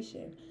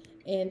situation.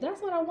 And that's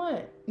what I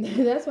want.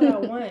 That's what I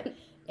want.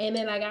 And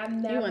then like I've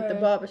never... You want the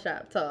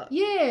barbershop talk.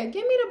 Yeah,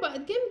 tell me,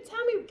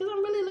 because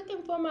I'm really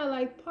looking for my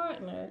like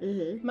partner,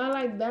 my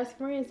like best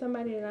friend,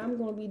 somebody that I'm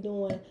going to be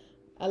doing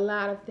a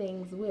lot of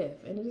things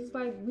with. And it's just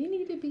like, we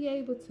need to be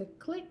able to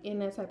click in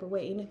that type of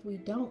way. And if we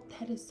don't,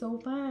 that is so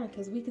fine,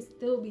 because we can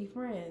still be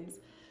friends.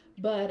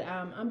 But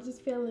I'm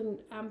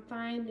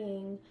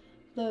finding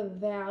the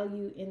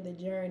value in the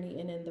journey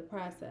and in the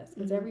process,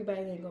 because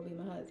everybody ain't gonna be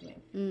my husband.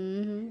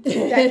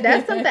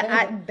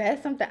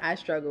 That's something I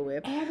struggle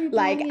with. Everybody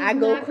Like I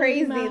go not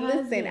crazy. gonna be my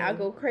Listen, I husband.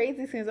 go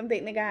crazy since I'm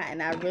dating a guy,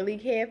 and I really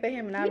care for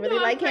him, and I You really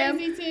know I'm like him.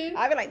 crazy too.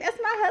 I be like, that's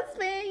my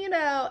husband, you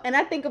know. And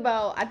I think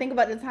about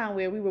the time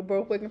where we were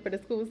both working for the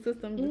school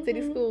system, the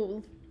city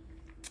schools,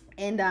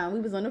 and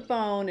we was on the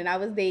phone, and I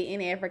was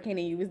dating African,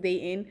 and you was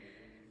dating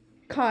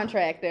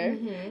contractor,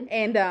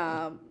 and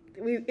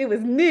it was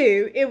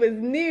new. It was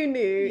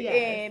new. Yes.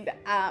 And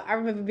I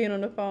remember being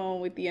on the phone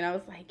with you, and I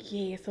was like,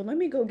 yeah, so let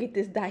me go get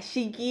this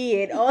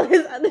dashiki and all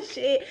this other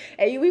shit.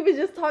 And we was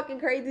just talking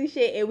crazy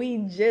shit, and we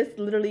just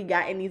literally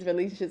got in these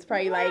relationships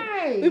probably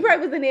we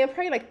probably was in there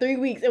probably like 3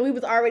 weeks, and we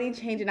was already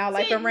changing our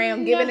life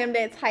around, giving them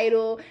that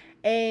title.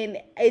 And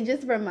it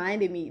just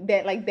reminded me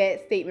that, like,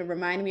 that statement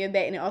reminded me of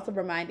that. And it also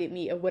reminded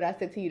me of what I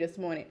said to you this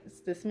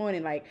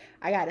morning. Like,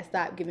 I got to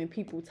stop giving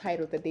people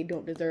titles that they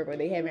don't deserve or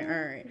they haven't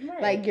earned.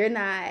 Right. Like,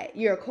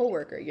 you're a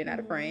coworker. You're not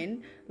a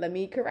friend. Let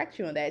me correct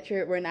you on that.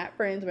 We're not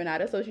friends. We're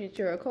not associates.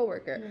 You're a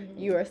coworker.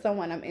 You are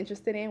someone I'm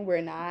interested in. We're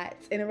not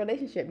in a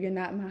relationship. You're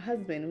not my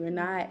husband.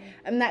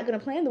 I'm not going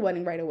to plan the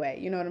wedding right away.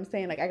 You know what I'm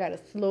saying? Like, I got to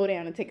slow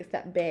down and take a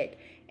step back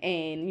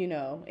and, you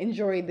know,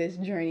 enjoy this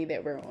journey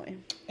that we're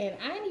on. And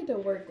I need to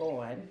work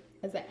on,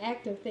 as an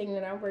active thing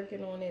that I'm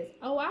working on, is,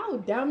 I'll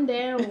dumb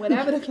down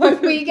whatever the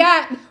fuck we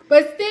got,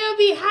 but still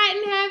be hot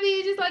and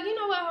heavy. Just like, you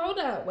know what, hold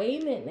up,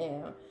 wait a minute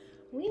now.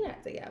 We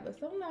not together,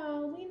 so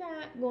no, we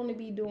not going to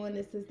be doing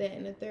this, that,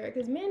 and the third,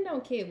 because men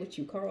don't care what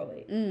you call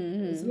it,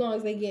 as long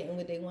as they getting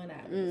what they want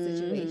out of the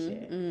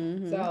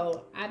situation.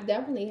 So I've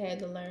definitely had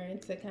to learn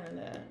to kind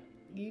of,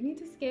 you need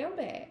to scale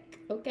back,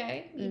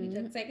 okay? You need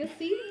to take a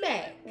seat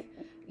back.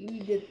 You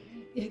need to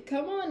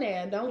come on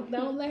now.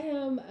 Don't let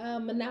him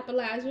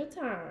monopolize your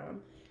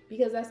time,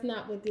 because that's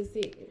not what this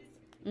is.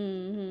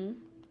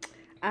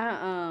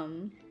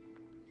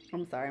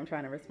 I'm sorry, I'm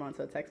trying to respond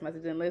to a text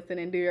message and listen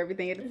and do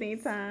everything at the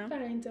same time.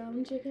 Fine,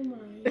 darling, chicken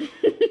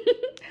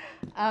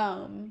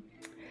wine.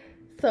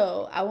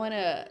 So I want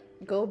to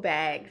go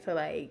back to,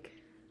 like,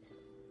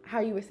 how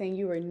you were saying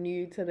you were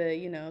new to the,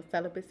 you know,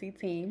 celibacy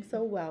team.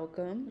 So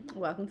welcome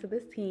to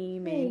this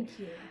team. Thank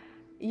you.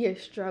 Your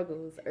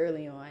struggles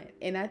early on.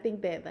 And I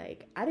think that,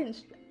 like, I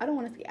don't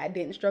want to say I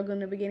didn't struggle in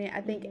the beginning.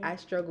 I think I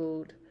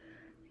struggled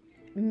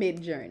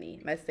mid-journey,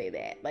 let's say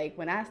that. Like,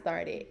 when I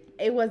started,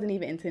 it wasn't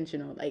even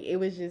intentional. Like,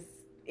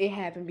 it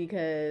happened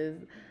because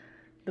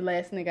the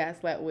last nigga I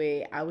slept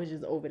with, I was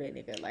just over that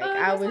nigga. Like,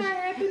 that's how it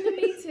happened to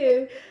me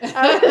too.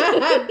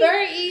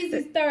 Very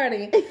easy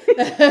starting.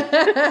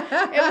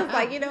 It was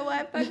like, you know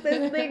what, fuck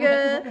this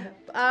nigga.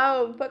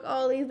 Oh, fuck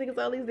all these niggas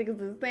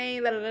the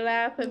same,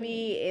 for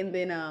me. And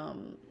then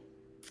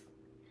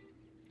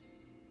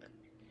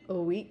a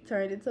week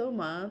turned into a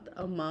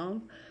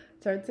month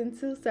turns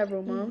into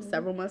several months,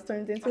 several months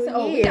turns into a year.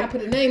 Oh, we gotta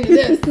put a name to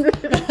this.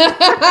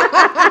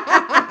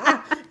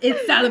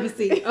 It's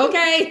celibacy,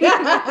 okay?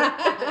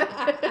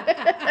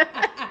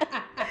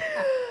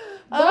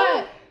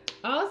 But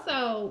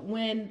also,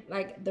 when,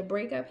 like, the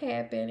breakup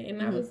happened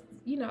and I was,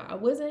 you know, I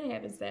wasn't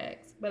having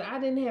sex, but I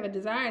didn't have a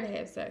desire to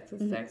have sex,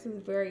 because sex is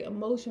very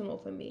emotional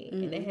for me,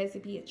 and there has to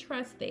be a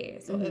trust there.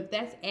 So if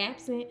that's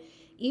absent,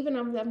 even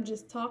if I'm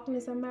just talking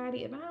to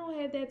somebody, if I don't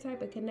have that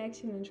type of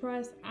connection and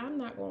trust, I'm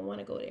not going to want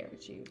to go there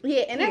with you.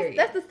 Yeah, and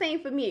that's the same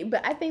for me.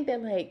 But I think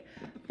that, like,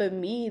 for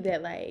me,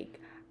 that, like,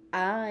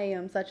 I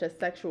am such a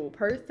sexual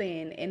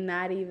person, and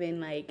not even,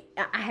 like,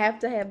 I have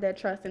to have that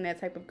trust and that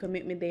type of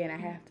commitment there, and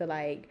I have to,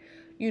 like,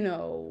 you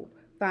know,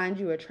 find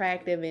you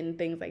attractive and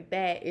things like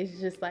that. It's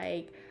just,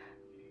 like,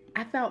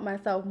 I found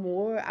myself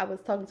more. I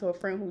was talking to a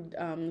friend who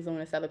is on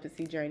a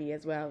celibacy journey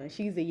as well, and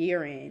she's a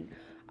year in.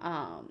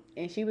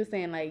 And she was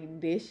saying, like,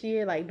 this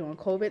year, like, during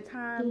COVID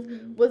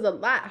times, was a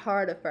lot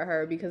harder for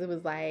her, because it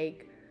was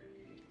like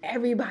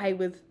everybody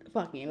was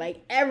fucking.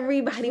 Like,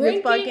 everybody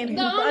was fucking.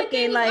 The only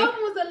thing like,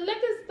 open was a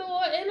liquor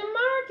store and a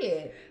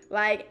market.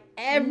 Like,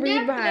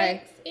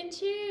 everybody. Netflix and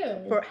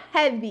chill. For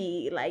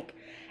heavy. Like,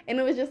 and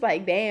it was just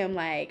like, damn,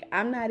 like,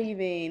 I'm not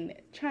even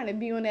trying to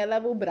be on that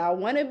level, but I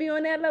want to be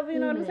on that level, you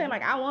know what I'm saying?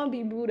 Like, I want to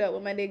be booed up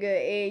with my nigga,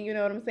 and you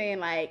know what I'm saying?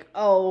 Like,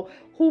 oh,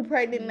 who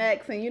pregnant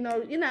next? And, you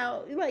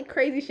know, like,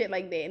 crazy shit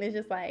like that. And it's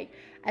just like,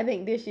 I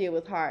think this year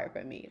was hard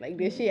for me. Like,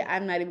 this year,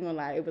 I'm not even going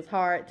to lie, it was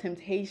hard.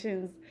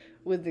 Temptations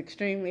was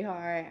extremely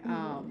hard.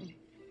 I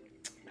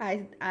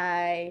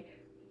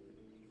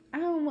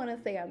don't want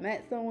to say I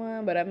met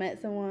someone, but I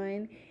met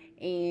someone,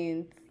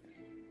 and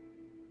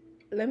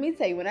let me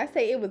tell you, when I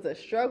say it was a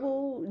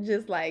struggle,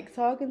 just, like,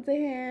 talking to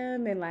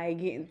him and, like,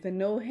 getting to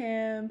know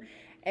him,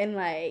 and,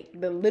 like,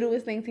 the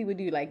littlest things he would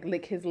do, like,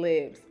 lick his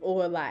lips,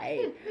 or,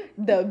 like,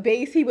 the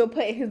bass he would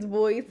put in his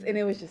voice, and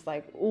it was just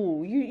like,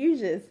 ooh,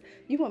 you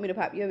want me to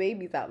pop your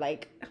babies out,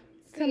 like,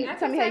 tell me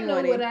how you know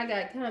want what it. I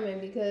got coming,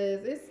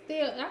 because I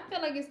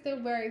feel like it's still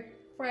very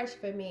fresh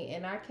for me,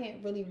 and I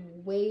can't really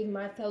wave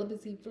my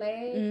celibacy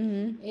flag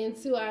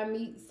until I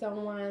meet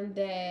someone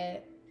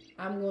that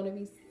I'm going to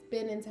be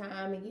spending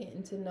time and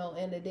getting to know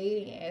in the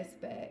dating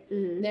aspect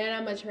that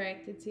I'm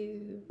attracted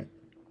to.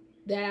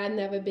 that I've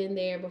never been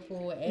there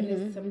before, and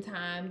it's some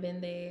time been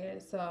there.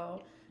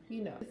 So,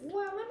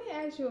 Well, let me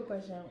ask you a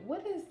question.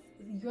 What is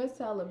your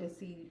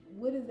celibacy?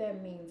 What does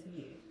that mean to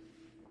you?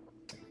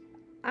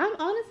 I'm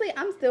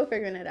still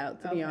figuring it out,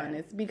 to be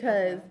honest,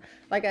 because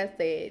like I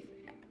said,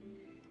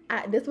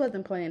 this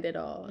wasn't planned at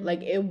all.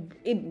 Like it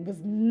was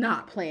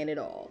not planned at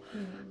all.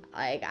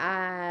 Like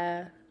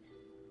I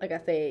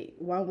said,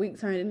 1 week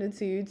turned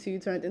into two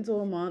turned into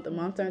a month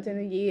turned into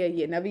a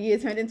year, another year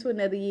turned into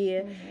another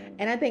year.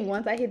 And I think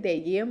once I hit that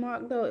year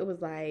mark, though, it was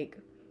like,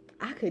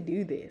 I could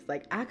do this.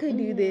 Like, I could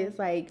do this.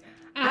 Like,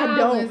 I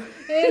don't. Hours.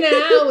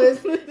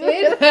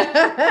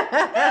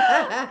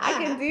 I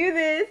can do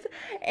this.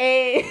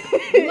 And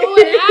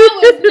Lord,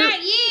 hours, not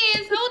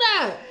years. Hold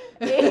up.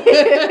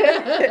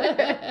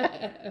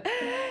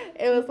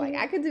 It was like,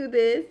 I could do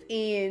this,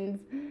 and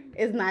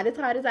it's not as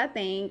hard as I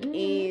think.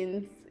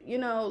 And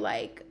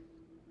like,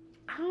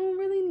 I don't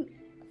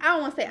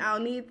want to say I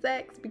don't need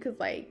sex, because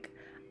like,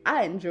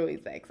 I enjoy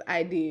sex.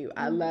 I do.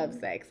 I love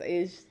sex.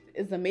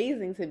 It's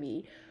amazing to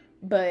me.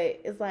 But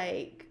it's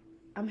like,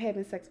 I'm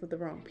having sex with the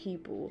wrong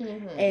people.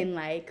 And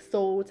like,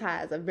 soul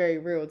ties are very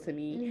real to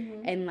me.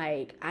 And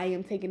like, I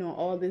am taking on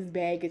all this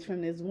baggage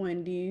from this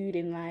one dude,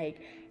 and like,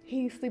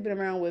 he's sleeping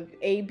around with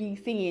A, B,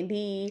 C, and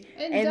D.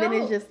 And then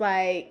it's just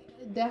like,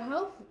 the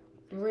health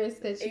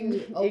risk that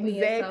you open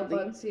yourself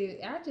up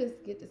to, I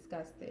just get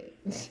disgusted.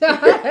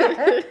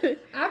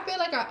 I feel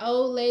like an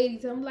old lady.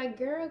 So I'm like,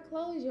 girl,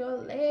 close your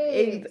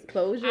legs.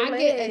 Close your legs. I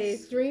get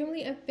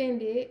extremely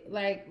offended,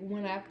 like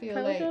when I feel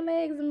close like your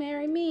legs and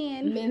marry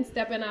men. Men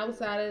stepping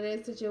outside of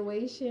that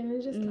situation,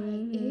 and just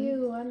like,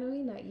 ew, I know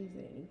you're not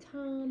using any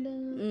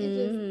condoms.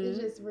 It's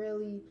just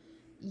really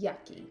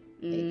yucky.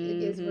 It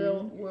gets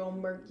real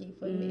murky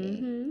for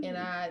me, and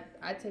I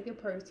take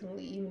it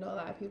personally. Even though a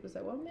lot of people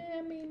say, "Well, man,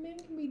 I mean, men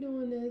can be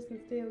doing this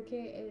and still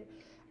okay." And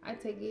I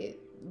take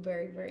it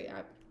very, very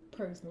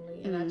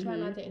personally, and I try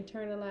not to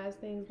internalize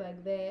things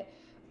like that.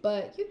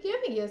 But you're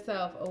giving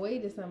yourself away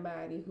to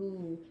somebody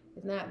who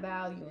is not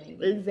valuing you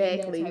in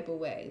that type of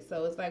way.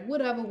 So it's like,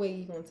 whatever way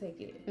you're gonna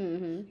take it.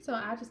 So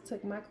I just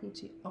took my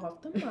coochie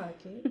off the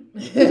market.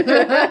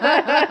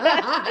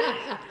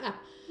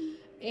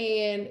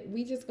 And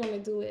we just gonna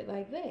do it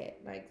like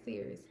that, like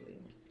seriously.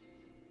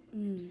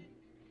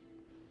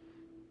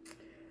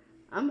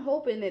 I'm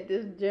hoping that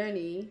this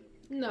journey,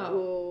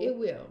 it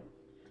will.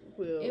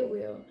 It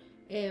will.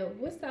 And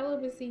what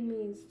celibacy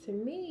means to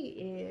me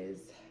is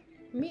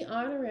me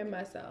honoring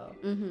myself,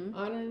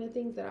 honoring the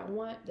things that I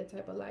want, the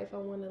type of life I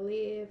want to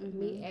live,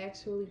 me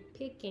actually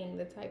picking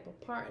the type of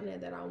partner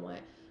that I want,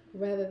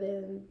 rather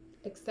than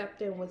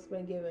accepting what's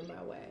been given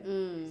my way.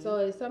 So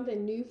it's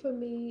something new for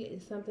me.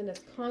 It's something that's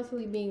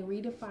constantly being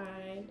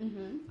redefined.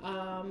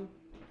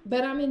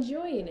 But I'm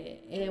enjoying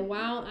it. And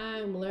while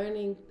I'm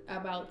learning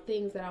about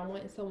things that I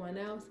want in someone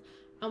else,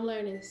 I'm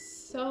learning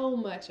so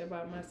much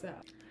about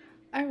myself.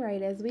 All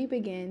right, as we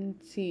begin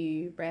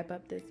to wrap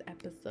up this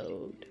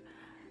episode,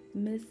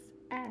 Miss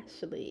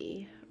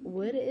Ashely,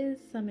 what is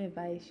some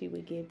advice you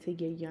would give to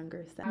your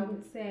younger self? I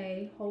would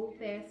say, hold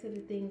fast to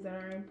the things that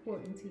are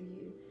important to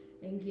you,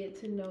 and get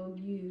to know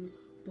you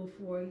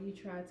before you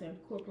try to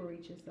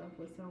incorporate yourself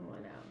with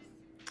someone else.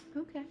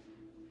 Okay.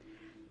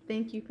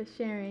 Thank you for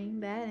sharing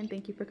that, and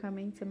thank you for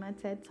coming to my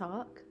TED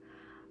Talk.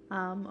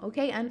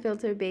 Okay,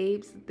 Unfiltered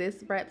babes,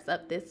 this wraps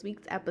up this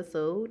week's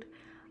episode.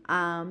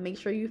 Make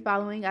sure you're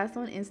following us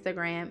on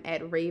Instagram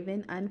at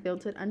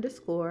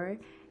RavenUnfiltered_.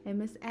 And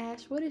Miss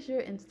Ash, what is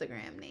your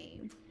Instagram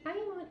name? I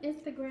am on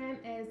Instagram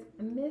as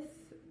Miss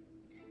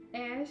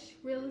Ash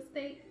Real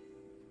Estate.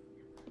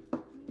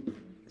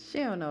 She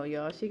don't know,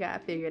 y'all. She gotta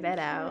figure that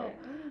out.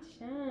 I'm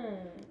sure.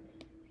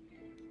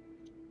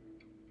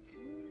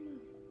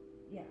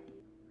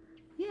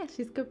 Yeah,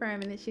 she's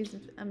confirming that she's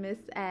a Miss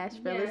Ash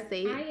Real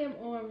Estate. I am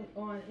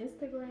on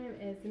Instagram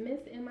as Miss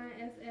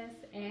MISS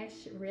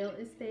Ash Real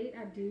Estate.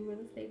 I do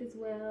real estate as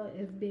well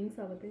as being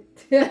celibate.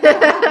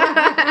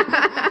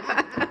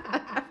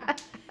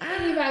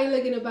 Anybody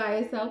looking to buy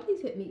or sell,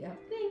 please hit me up.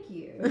 Thank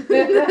you.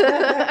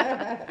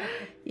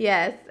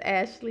 Yes,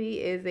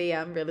 Ashely is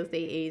a real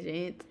estate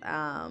agent.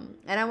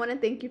 And I want to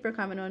thank you for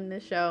coming on the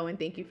show, and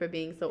thank you for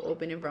being so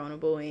open and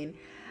vulnerable, and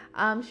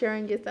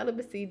sharing your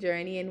celibacy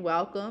journey. And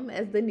welcome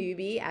as the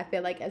newbie. I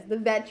feel like as the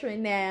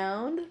veteran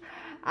now,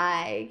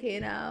 I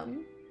can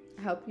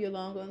help you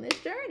along on this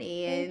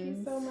journey. Thank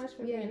you so much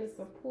for being the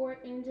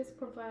support and just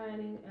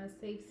providing a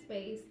safe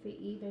space to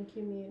even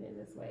commune in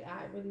this way.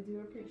 I really do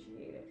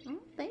appreciate it. Oh,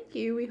 thank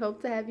you. We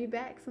hope to have you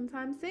back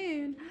sometime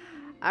soon.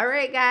 All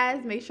right,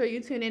 guys, make sure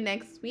you tune in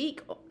next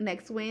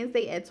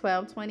Wednesday at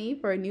 12:20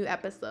 for a new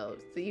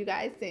episode. See you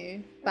guys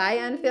soon. Bye,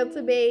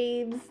 Unfiltered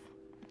babes.